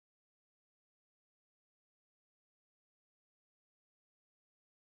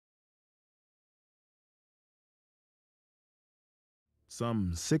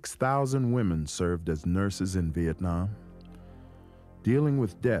Some 6,000 women served as nurses in Vietnam. Dealing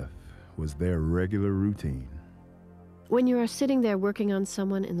with death was their regular routine. When you are sitting there working on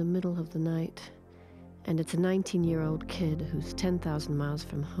someone in the middle of the night, and it's a 19-year-old kid who's 10,000 miles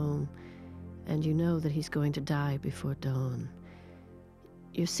from home, and you know that he's going to die before dawn,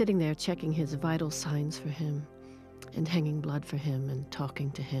 you're sitting there checking his vital signs for him, and hanging blood for him, and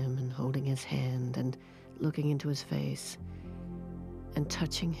talking to him, and holding his hand, and looking into his face, and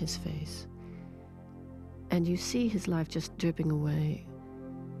touching his face. And you see his life just dripping away.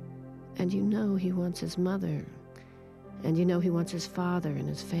 And you know he wants his mother. And you know he wants his father and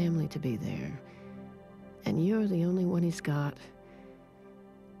his family to be there. And you're the only one he's got.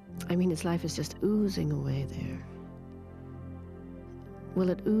 I mean, his life is just oozing away there. Well,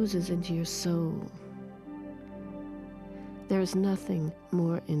 it oozes into your soul. There is nothing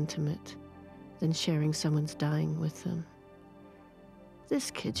more intimate than sharing someone's dying with them. This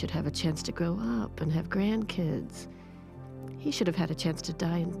kid should have a chance to grow up and have grandkids. He should have had a chance to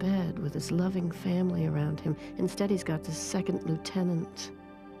die in bed with his loving family around him. Instead, he's got this second lieutenant.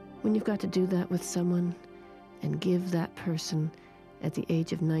 When you've got to do that with someone and give that person at the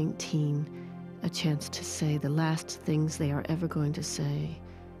age of 19 a chance to say the last things they are ever going to say,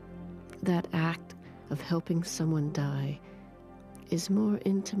 that act of helping someone die is more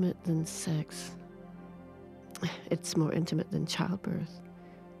intimate than sex. It's more intimate than childbirth.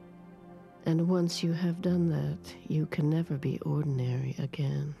 And once you have done that, you can never be ordinary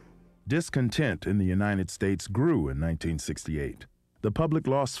again. Discontent in the United States grew in 1968. The public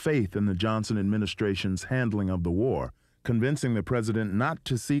lost faith in the Johnson administration's handling of the war, convincing the president not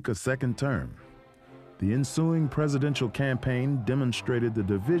to seek a second term. The ensuing presidential campaign demonstrated the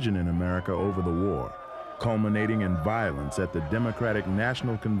division in America over the war, culminating in violence at the Democratic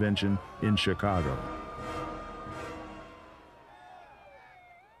National Convention in Chicago.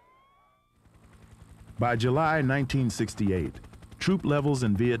 By July 1968, troop levels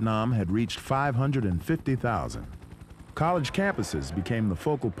in Vietnam had reached 550,000. College campuses became the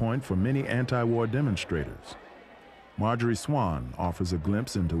focal point for many anti-war demonstrators. Marjorie Swan offers a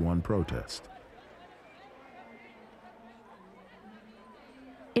glimpse into one protest.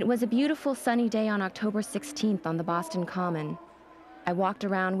 It was a beautiful sunny day on October 16th on the Boston Common. I walked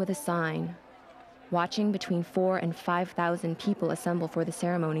around with a sign, watching between 4,000 and 5,000 people assemble for the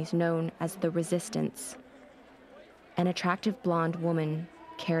ceremonies known as the Resistance. An attractive blonde woman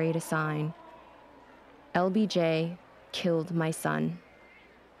carried a sign, LBJ killed my son.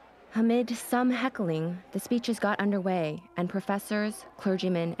 Amid some heckling, the speeches got underway, and professors,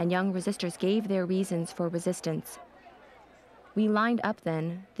 clergymen, and young resistors gave their reasons for resistance. We lined up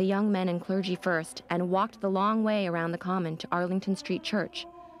then, the young men and clergy first, and walked the long way around the Common to Arlington Street Church,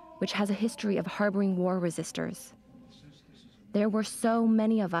 which has a history of harboring war resistors. There were so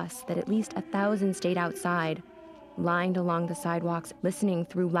many of us that at least 1,000 stayed outside, lined along the sidewalks, listening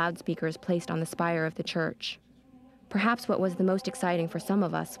through loudspeakers placed on the spire of the church. Perhaps what was the most exciting for some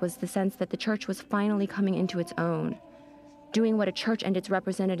of us was the sense that the church was finally coming into its own, doing what a church and its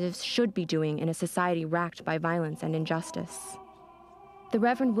representatives should be doing in a society racked by violence and injustice. The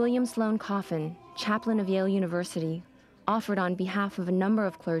Reverend William Sloane Coffin, chaplain of Yale University, offered on behalf of a number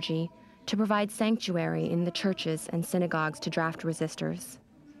of clergy to provide sanctuary in the churches and synagogues to draft resistors.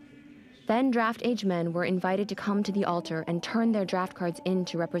 Then draft-age men were invited to come to the altar and turn their draft cards in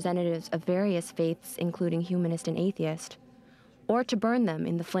to representatives of various faiths, including humanist and atheist, or to burn them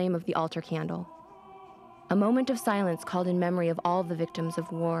in the flame of the altar candle. A moment of silence called in memory of all the victims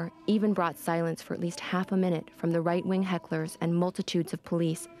of war even brought silence for at least half a minute from the right-wing hecklers and multitudes of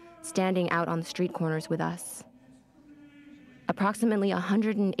police standing out on the street corners with us. Approximately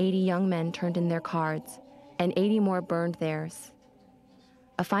 180 young men turned in their cards, and 80 more burned theirs.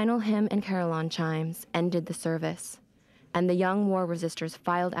 A final hymn and carillon chimes ended the service, and the young war resistors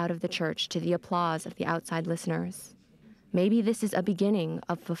filed out of the church to the applause of the outside listeners. Maybe this is a beginning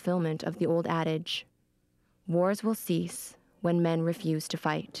of fulfillment of the old adage, wars will cease when men refuse to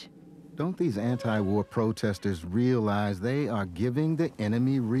fight. Don't these anti-war protesters realize they are giving the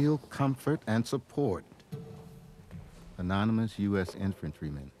enemy real comfort and support? Anonymous U.S.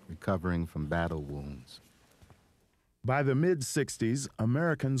 infantrymen recovering from battle wounds. By the mid-60s,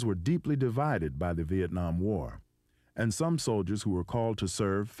 Americans were deeply divided by the Vietnam War, and some soldiers who were called to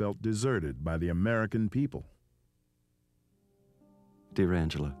serve felt deserted by the American people. Dear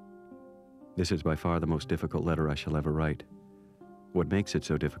Angela, this is by far the most difficult letter I shall ever write. What makes it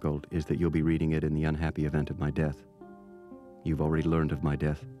so difficult is that you'll be reading it in the unhappy event of my death. You've already learned of my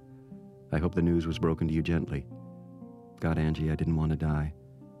death. I hope the news was broken to you gently. God, Angie, I didn't want to die.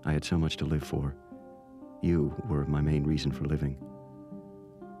 I had so much to live for. You were my main reason for living.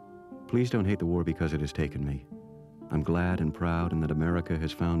 Please don't hate the war because it has taken me. I'm glad and proud and that America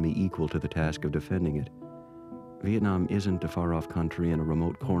has found me equal to the task of defending it. Vietnam isn't a far-off country in a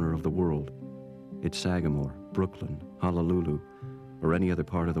remote corner of the world. It's Sagamore, Brooklyn, Honolulu, or any other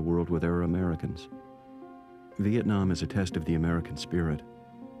part of the world where there are Americans. Vietnam is a test of the American spirit.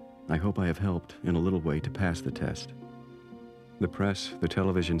 I hope I have helped, in a little way, to pass the test. The press, the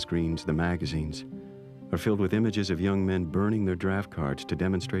television screens, the magazines are filled with images of young men burning their draft cards to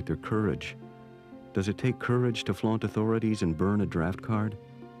demonstrate their courage. Does it take courage to flaunt authorities and burn a draft card?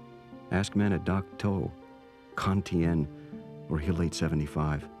 Ask men at Dak To, Con Tien, or Hill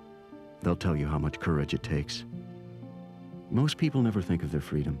 875. They'll tell you how much courage it takes. Most people never think of their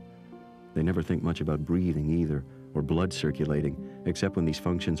freedom. They never think much about breathing either, or blood circulating, except when these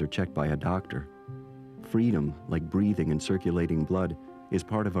functions are checked by a doctor. Freedom, like breathing and circulating blood, is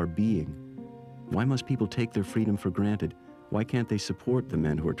part of our being. Why must people take their freedom for granted? Why can't they support the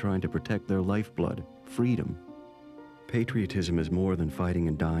men who are trying to protect their lifeblood, freedom? Patriotism is more than fighting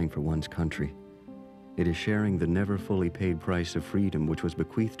and dying for one's country. It is sharing the never fully paid price of freedom which was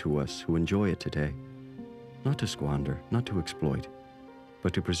bequeathed to us who enjoy it today. Not to squander, not to exploit,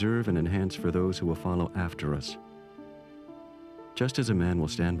 but to preserve and enhance for those who will follow after us. Just as a man will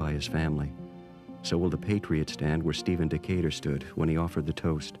stand by his family, so will the patriot stand where Stephen Decatur stood when he offered the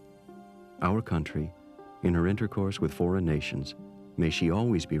toast. Our country, in her intercourse with foreign nations, may she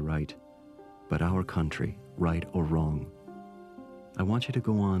always be right, but our country, right or wrong. I want you to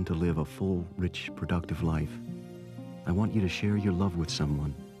go on to live a full, rich, productive life. I want you to share your love with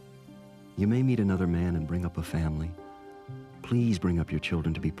someone. You may meet another man and bring up a family. Please bring up your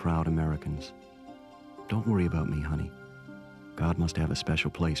children to be proud Americans. Don't worry about me, honey. God must have a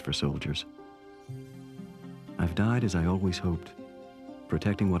special place for soldiers. I've died as I always hoped,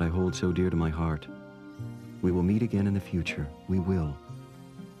 protecting what I hold so dear to my heart. We will meet again in the future. We will.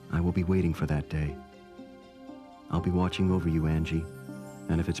 I will be waiting for that day. I'll be watching over you, Angie,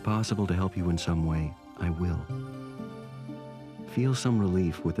 and if it's possible to help you in some way, I will. Feel some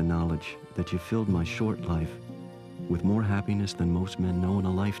relief with the knowledge that you filled my short life with more happiness than most men know in a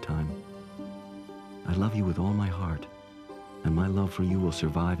lifetime. I love you with all my heart, and my love for you will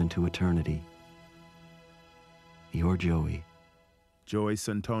survive into eternity. Your Joey. Joey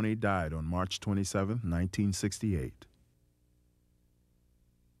Santoni died on March 27, 1968.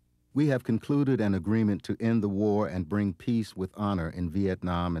 We have concluded an agreement to end the war and bring peace with honor in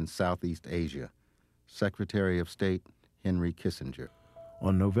Vietnam and Southeast Asia. Secretary of State Henry Kissinger.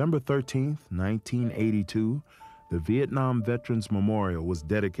 On November 13, 1982, the Vietnam Veterans Memorial was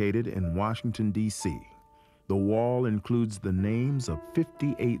dedicated in Washington, D.C. The wall includes the names of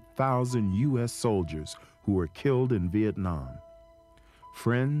 58,000 U.S. soldiers who were killed in Vietnam.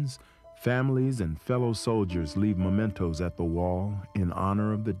 Friends, families, and fellow soldiers leave mementos at the wall in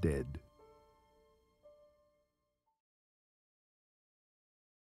honor of the dead.